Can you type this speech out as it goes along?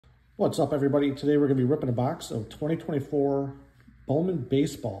What's up, everybody? Today we're going to be ripping a box of 2024 Bowman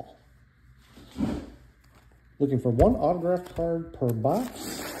Baseball. Looking for one autographed card per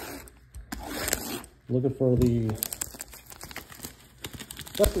box. Looking for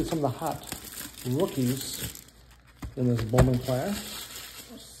definitely some of the hot rookies in this Bowman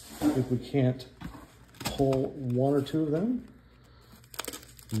class. If we can't pull one or two of them,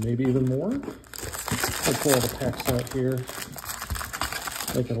 maybe even more. I'll pull all the packs out here.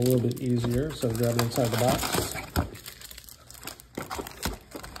 Make it a little bit easier instead of grabbing inside the box.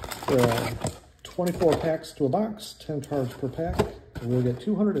 There are 24 packs to a box, 10 cards per pack. And we'll get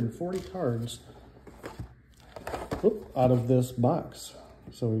 240 cards out of this box.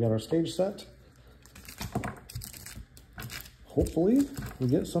 So we got our stage set. Hopefully we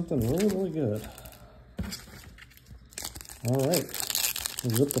get something really, really good. All right,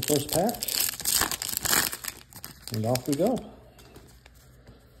 we'll rip the first pack and off we go.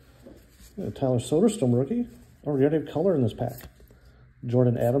 Tyler Soderstrom rookie. Oh, we already have color in this pack.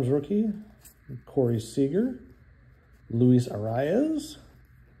 Jordan Adams rookie. Corey Seager. Luis Arias.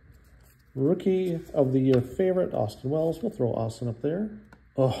 Rookie of the Year favorite, Austin Wells. We'll throw Austin up there.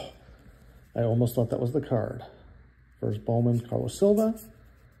 Oh, I almost thought that was the card. First Bowman, Carlos Silva.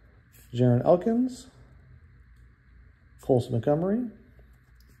 Jaron Elkins. Colson Montgomery.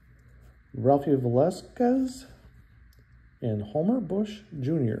 Ralphie Velasquez. And Homer Bush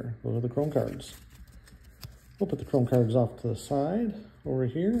Jr. Those are the Chrome cards. We'll put the Chrome cards off to the side over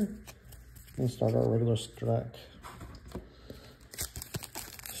here and start our regular stack.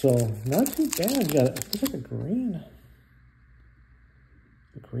 So, not too bad. You got it. Looks like a green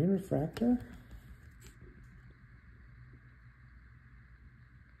refractor.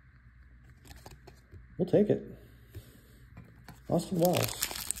 We'll take it. Austin Wells.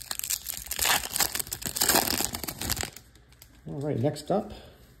 All right, next up,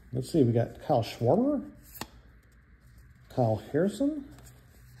 let's see, we got Kyle Schwarber, Kyle Harrison,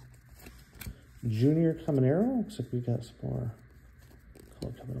 Junior Caminero. Looks like we got some more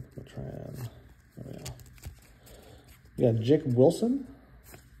color coming up. We'll try and, oh yeah. We got Jacob Wilson,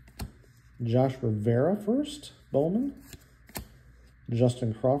 Josh Rivera first, Bowman,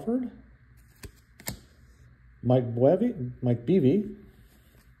 Justin Crawford, Mike Beebe,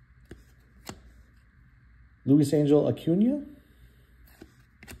 Luis Angel Acuna,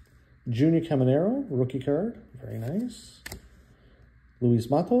 Junior Caminero, rookie card, very nice.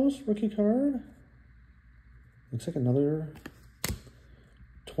 Luis Matos, rookie card. Looks like another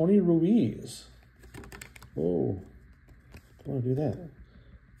Tony Ruiz. Whoa, don't want to do that. I'm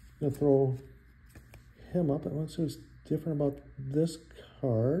going to throw him up. Let's see what's different about this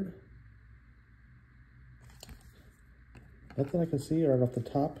card. Nothing I can see right off the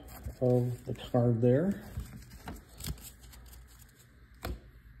top of the card there.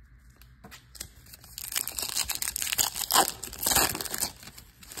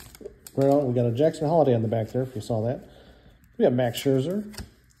 Well, we got a Jackson Holiday on the back there, if you saw that. We got Max Scherzer,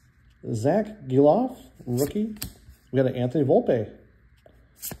 Zach Geloff, rookie. We got an Anthony Volpe,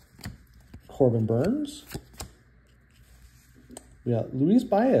 Corbin Burns. We got Luis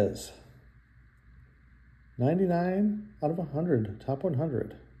Baez, 99 out of 100, top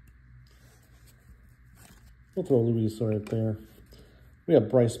 100. We'll throw Luis right there. We have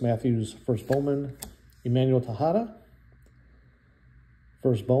Bryce Matthews, first Bowman. Emmanuel Tejada,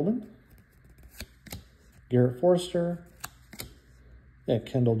 first Bowman. Garrett Forster,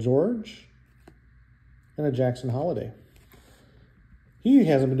 Kendall George, and a Jackson Holiday. He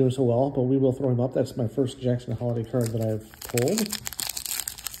hasn't been doing so well, but we will throw him up. That's my first Jackson Holiday card that I've pulled.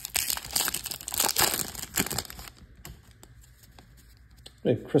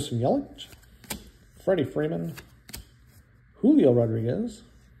 We have Christian Yelich, Freddie Freeman, Julio Rodriguez,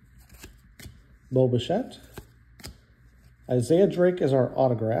 Bo Bichette, Isaiah Drake is our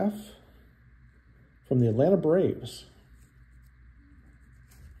autograph from the Atlanta Braves.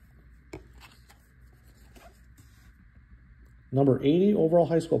 Number 80 overall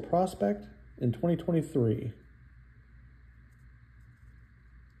high school prospect in 2023.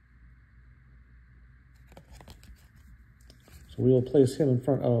 So we will place him in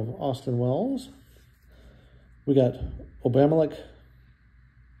front of Austin Wells. We got Obamalek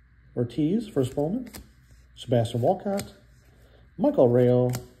Ortiz, first Bowman. Sebastian Walcott, Michael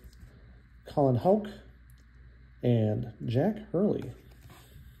Rayo, Colin Houck, and Jack Hurley.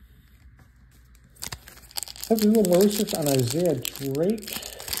 Have to do a little more research on Isaiah Drake.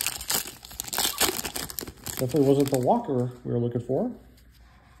 Definitely wasn't the Walker we were looking for.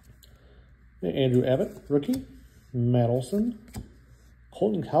 Andrew Abbott, rookie. Matt Olson.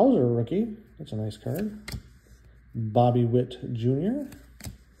 Colton Cowser, rookie. That's a nice card. Bobby Witt Jr.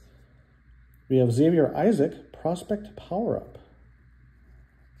 We have Xavier Isaac, Prospect Power Up.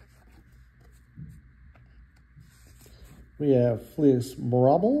 We have Felix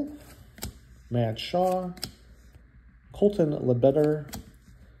Morable, Matt Shaw, Colton Ledbetter,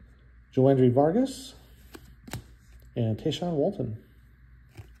 Joandry Vargas, and Tayshawn Walton.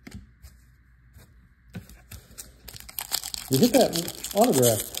 We hit that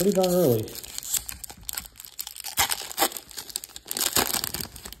autograph pretty darn early.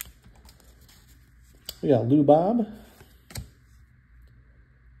 We got Lou Bob,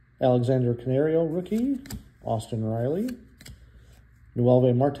 Alexander Canario rookie, Austin Riley,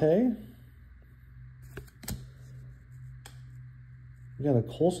 Noelve Marte. We got a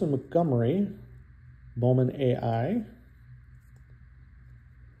Colson Montgomery, Bowman AI.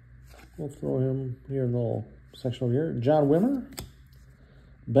 We'll throw him here in the little section over here. John Wimmer,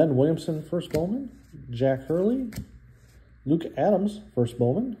 Ben Williamson, first Bowman, Jack Hurley, Luke Adams, first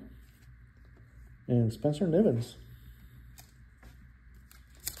Bowman, and Spencer Nivens.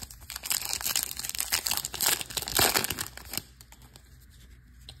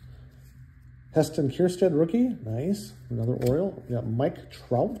 Heston Kierstead, rookie. Nice. Another Oriole. We got Mike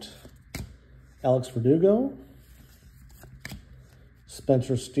Trout, Alex Verdugo,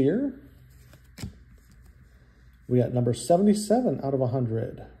 Spencer Steer. We got number 77 out of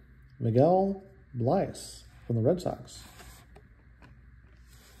 100, Miguel Blias from the Red Sox.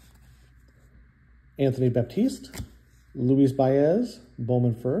 Anthony Baptiste, Luis Baez,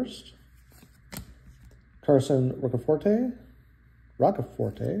 Bowman first. Carson Roccaforte.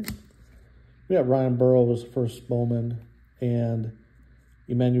 We have Ryan Burrows, first Bowman, and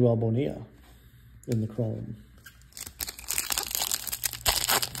Emmanuel Bonilla in the chrome.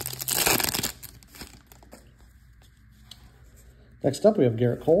 Next up, we have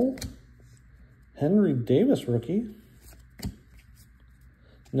Garrett Cole, Henry Davis, rookie,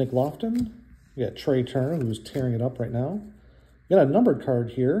 Nick Lofton. We got Trey Turner, who's tearing it up right now. We got a numbered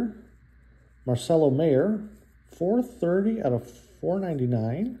card here, Marcelo Mayer, 430 out of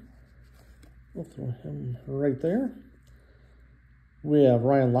 499. We'll throw him right there. We have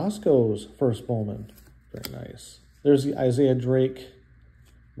Ryan Lasco's first Bowman. Very nice. There's the Isaiah Drake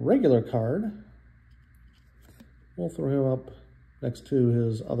regular card. We'll throw him up next to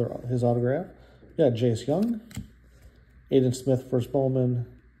his autograph. We got Jace Young, Aiden Smith, first Bowman,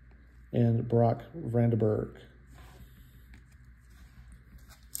 and Brock Vandenberg.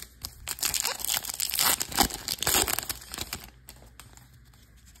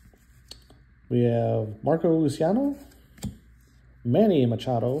 We have Marco Luciano, Manny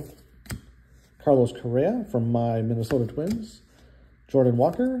Machado, Carlos Correa from my Minnesota Twins, Jordan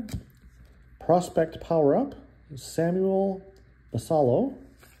Walker, Prospect Power Up, Samuel Basallo,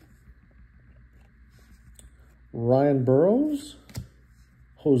 Ryan Burrows,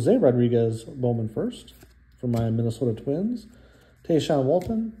 Jose Rodriguez Bowman first from my Minnesota Twins, Tayshawn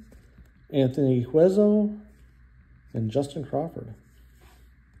Walton, Anthony Huezo, and Justin Crawford.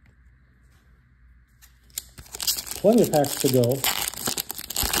 Plenty of packs to go.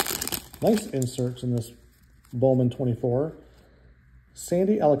 Nice inserts in this Bowman 24.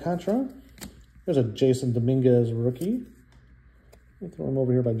 Sandy Alcantara. There's a Jason Dominguez rookie. We'll throw him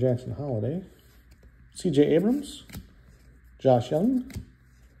over here by Jackson Holiday. CJ Abrams. Josh Young.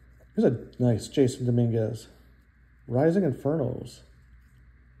 Here's a nice Jason Dominguez. Rising Infernos.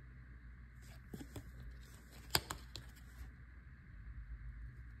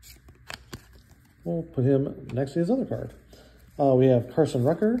 We'll put him next to his other card. We have Carson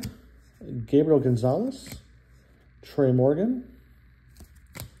Rucker, Gabriel Gonzalez, Trey Morgan,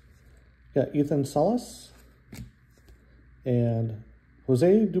 got Ethan Salas, and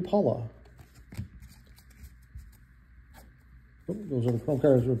Jose Dupala. Oh, those are the chrome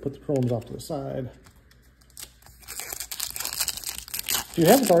cards. We'll put the chromes off to the side. If you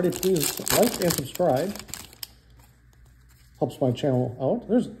haven't already, please like and subscribe. Helps my channel out.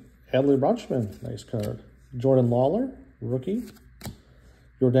 There's Adley Rutschman, nice card. Jordan Lawler, rookie.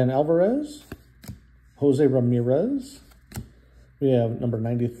 Jordan Alvarez. Jose Ramirez. We have number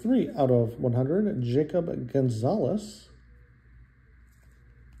 93 out of 100, Jacob Gonzalez.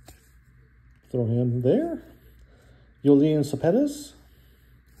 Throw him there. Yolien Cespedes,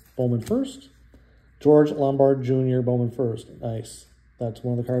 Bowman first. George Lombard Jr., Bowman first. Nice. That's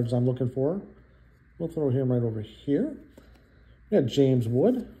one of the cards I'm looking for. We'll throw him right over here. We got James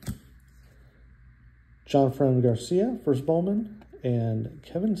Wood, John Fran Garcia, first Bowman, and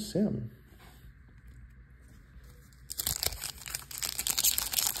Kevin Sim.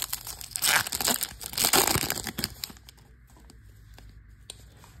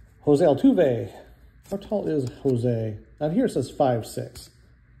 Jose Altuve. How tall is Jose? Now here it says 5'6".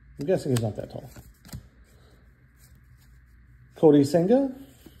 I'm guessing he's not that tall. Cody Senga,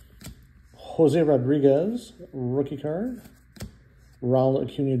 Jose Rodriguez, rookie card. Ronald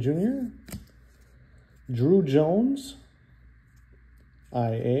Acuna Jr., Drew Jones,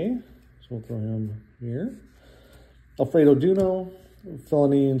 IA, so we'll throw him here. Alfredo Duno,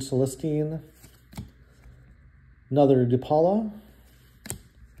 Feline Celestine, another DePaula.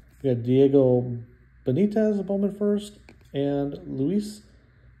 We got Diego Benitez, Bowman first, and Luis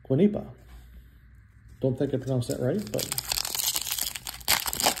Guanipa. Don't think I pronounced that right, but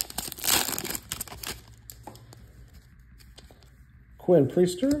Quinn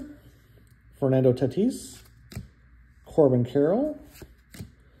Priester, Fernando Tatis, Corbin Carroll,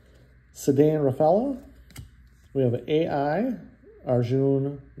 Sedan Rafala. We have AI,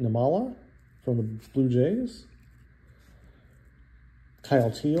 Arjun Namala from the Blue Jays,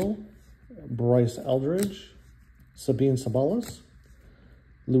 Kyle Teal, Bryce Eldridge, Sabine Sabalas,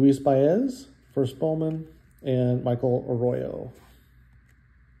 Luis Baez, first Bowman, and Michael Arroyo.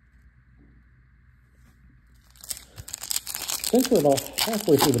 I think we're about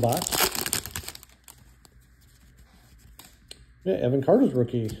halfway through the box. Yeah, Evan Carter's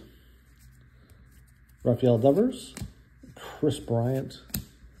rookie. Rafael Devers, Chris Bryant,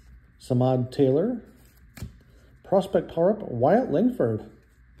 Samad Taylor, prospect power-up, Wyatt Langford,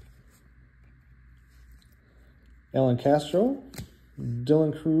 Alan Castro,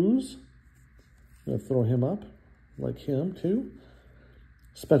 Dylan Cruz, I'm going to throw him up, like him too,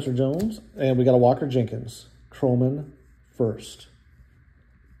 Spencer Jones, and we got a Walker Jenkins, Croman first.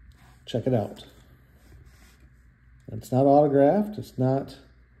 Check it out. It's not autographed, it's not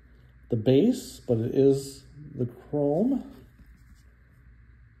the base, but it is the chrome.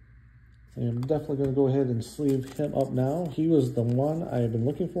 I'm definitely going to go ahead and sleeve him up now. He was the one I have been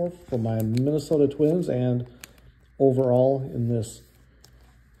looking for my Minnesota Twins and overall in this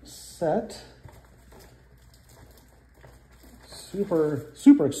set.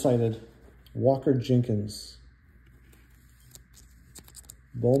 Super excited. Walker Jenkins.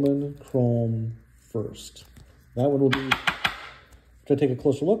 Bowman Chrome first. That one will be, to take a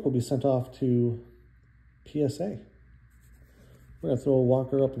closer look, will be sent off to PSA. We're going to throw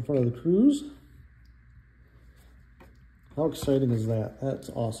Walker up in front of the Cruz. How exciting is that? That's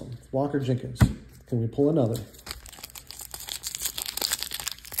awesome. Walker Jenkins. Can we pull another?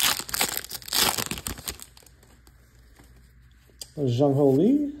 Jung Ho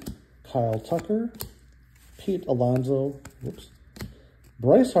Lee, Kyle Tucker, Pete Alonso, whoops,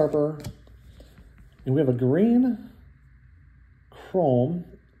 Bryce Harper, and we have a green chrome,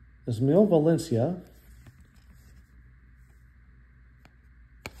 Ismael Valencia.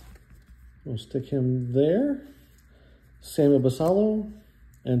 We'll stick him there. Samuel Basallo,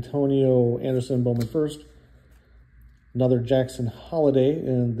 Antonio Anderson, Bowman first. Another Jackson Holiday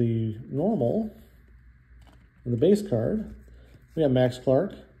in the normal, in the base card. We have Max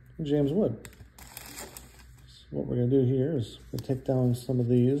Clark and James Wood. So what we're going to do here is we'll take down some of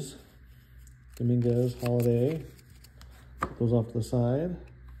these. Dominguez, Holiday, put those off to the side.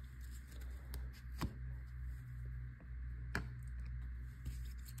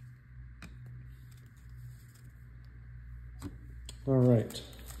 All right.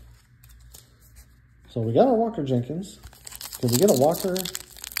 So we got our Walker Jenkins. Can we get a Walker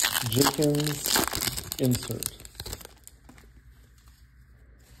Jenkins insert?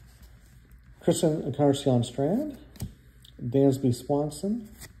 Christian Encarnacion Strand, Dansby Swanson,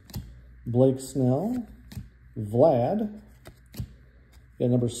 Blake Snell, Vlad,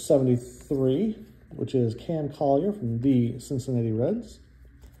 and number 73, which is Cam Collier from the Cincinnati Reds,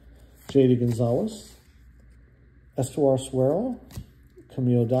 J.D. Gonzalez, Estuar Suero,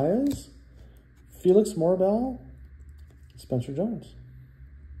 Camilo Diaz, Felix Morabel, Spencer Jones.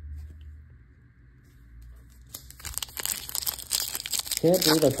 Can't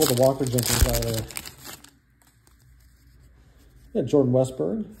believe I pulled the Walker Jenkins out of there. Yeah, Jordan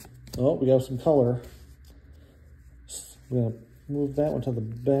Westberg. Oh, we got some color. We're going to move that one to the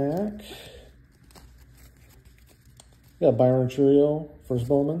back. We got Byron Churio, first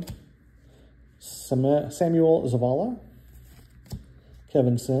Bowman. Samuel Zavala.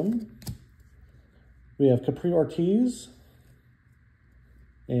 Kevin Sim. We have Capri Ortiz.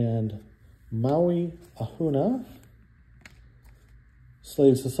 And Maui Ahuna.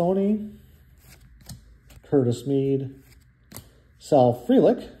 Slade Sassoni, Curtis Mead, Sal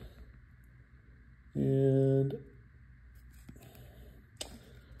Frelick, and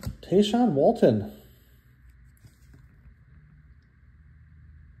Tayshaun Walton.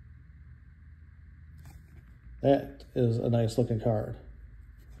 That is a nice looking card.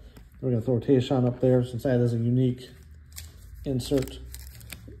 We're going to throw Tayshaun up there since that is a unique insert.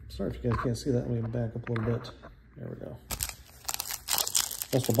 Sorry if you guys can't see that. Let me back up a little bit. There we go.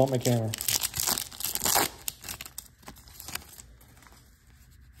 Just to bump my camera.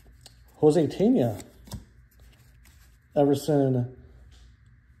 Jose Tena, Everson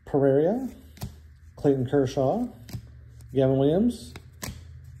Pereira, Clayton Kershaw, Gavin Williams,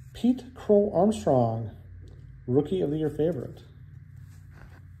 Pete Crow Armstrong, Rookie of the Year favorite.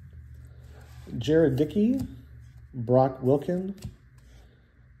 Jared Dickey, Brock Wilkin,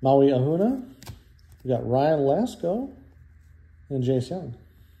 Maui Ahuna. We got Ryan Lasko and Jace Young.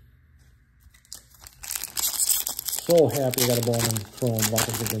 So happy I got a Bowman Chrome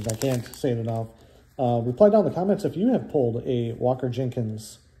Walker Jenkins. I can't say it enough. Reply down in the comments if you have pulled a Walker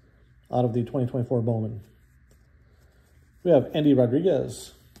Jenkins out of the 2024 Bowman. We have Andy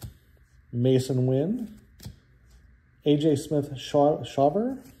Rodriguez, Mason Wynn, AJ Smith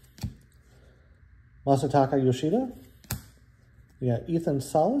Shawver, Masataka Yoshida. We got Ethan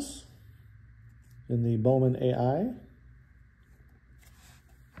Salas in the Bowman AI.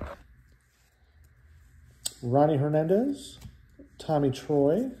 Ronnie Hernandez, Tommy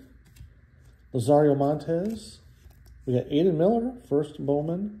Troy, Lazario Montez. We got Aiden Miller, first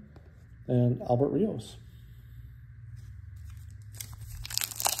Bowman, and Albert Rios.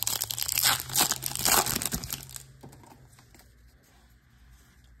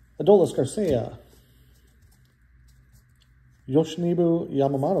 Adolis Garcia, Yoshinobu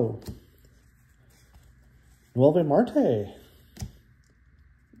Yamamoto, Nueve Marte.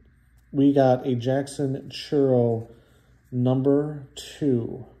 We got a Jackson Churro number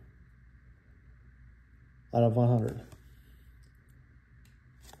 2 out of 100.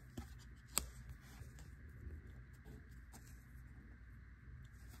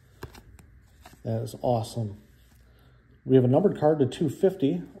 That is awesome. We have a numbered card to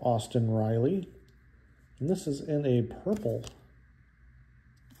 250, Austin Riley. And this is in a purple.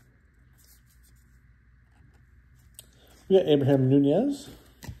 We got Abraham Nunez,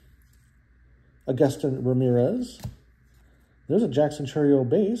 Augustin Ramirez. There's a Jackson Churro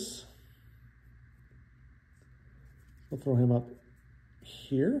base. We'll throw him up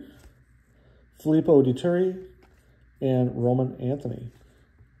here. Filippo Dituri and Roman Anthony.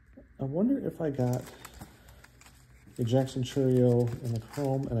 I wonder if I got a Jackson Churro in the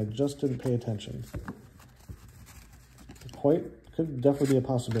chrome and I just didn't pay attention. Could definitely be a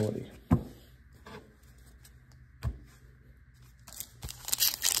possibility.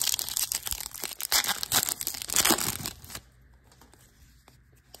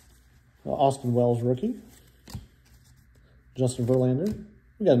 Austin Wells rookie. Justin Verlander.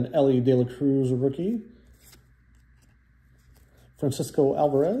 We got an Ellie De La Cruz rookie. Francisco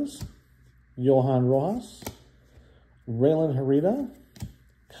Alvarez. Johan Rojas. Raylan Herrera.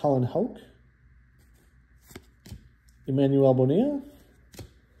 Colin Houck. Emmanuel Bonilla.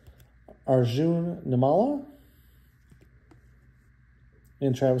 Arjun Nimala.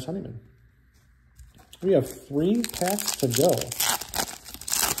 And Travis Honeyman. We have 3 packs to go.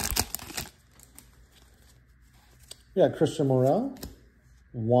 We got Christian Morel,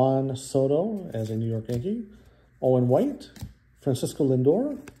 Juan Soto as a New York Yankee, Owen White, Francisco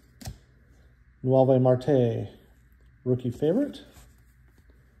Lindor, Nueve Marte, rookie favorite,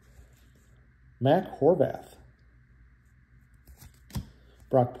 Mac Horvath,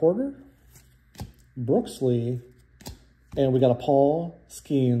 Brock Porter, Brooks Lee, and we got a Paul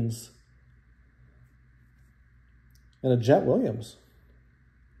Skeens and a Jet Williams.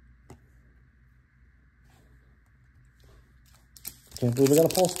 Can't believe we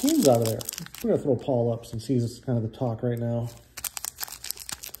got a Paul Skeens out of there. We're going to throw Paul up since he's kind of the talk right now.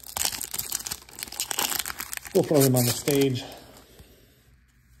 We'll throw him on the stage.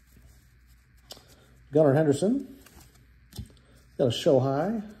 Gunnar Henderson. Got a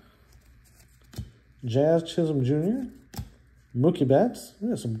Shohei. Jazz Chisholm Jr. Mookie Betts. We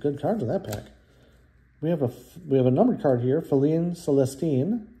got some good cards in that pack. We have a numbered card here. Feline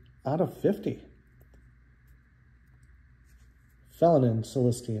Celestine out of 50. Felinin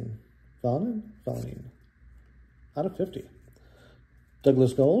Celestine. Felinin. Out of 50.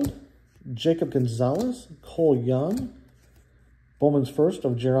 Douglas Gold. Jacob Gonzalez. Cole Young. Bowman's first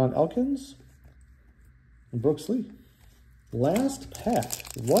of Jaron Elkins. And Brooks Lee. Last pack.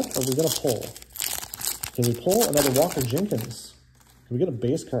 What are we going to pull? Can we pull another Walker Jenkins? Can we get a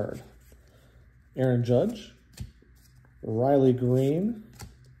base card? Aaron Judge. Riley Green.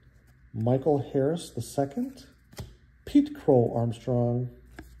 Michael Harris II. Pete Crow Armstrong,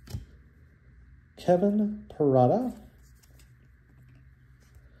 Kevin Parada,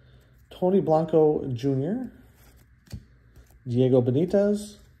 Tony Blanco Jr., Diego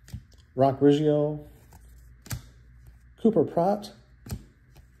Benitez, Rock Riggio, Cooper Pratt,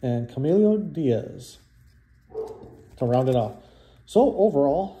 and Camilo Diaz to round it off. So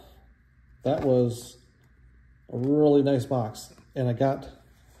overall, that was a really nice box. And I got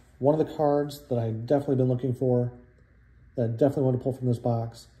one of the cards that I definitely been looking for, that I definitely want to pull from this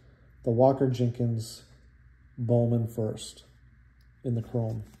box, the Walker Jenkins Bowman first in the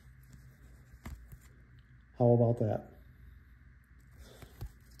chrome. How about that?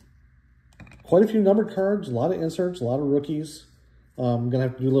 Quite a few numbered cards, a lot of inserts, a lot of rookies. I'm going to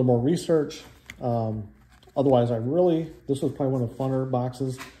have to do a little more research. Otherwise, this was probably one of the funner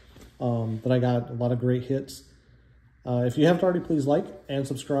boxes that I got a lot of great hits. If you haven't already, please like and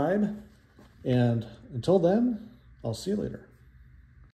subscribe. And until then, I'll see you later.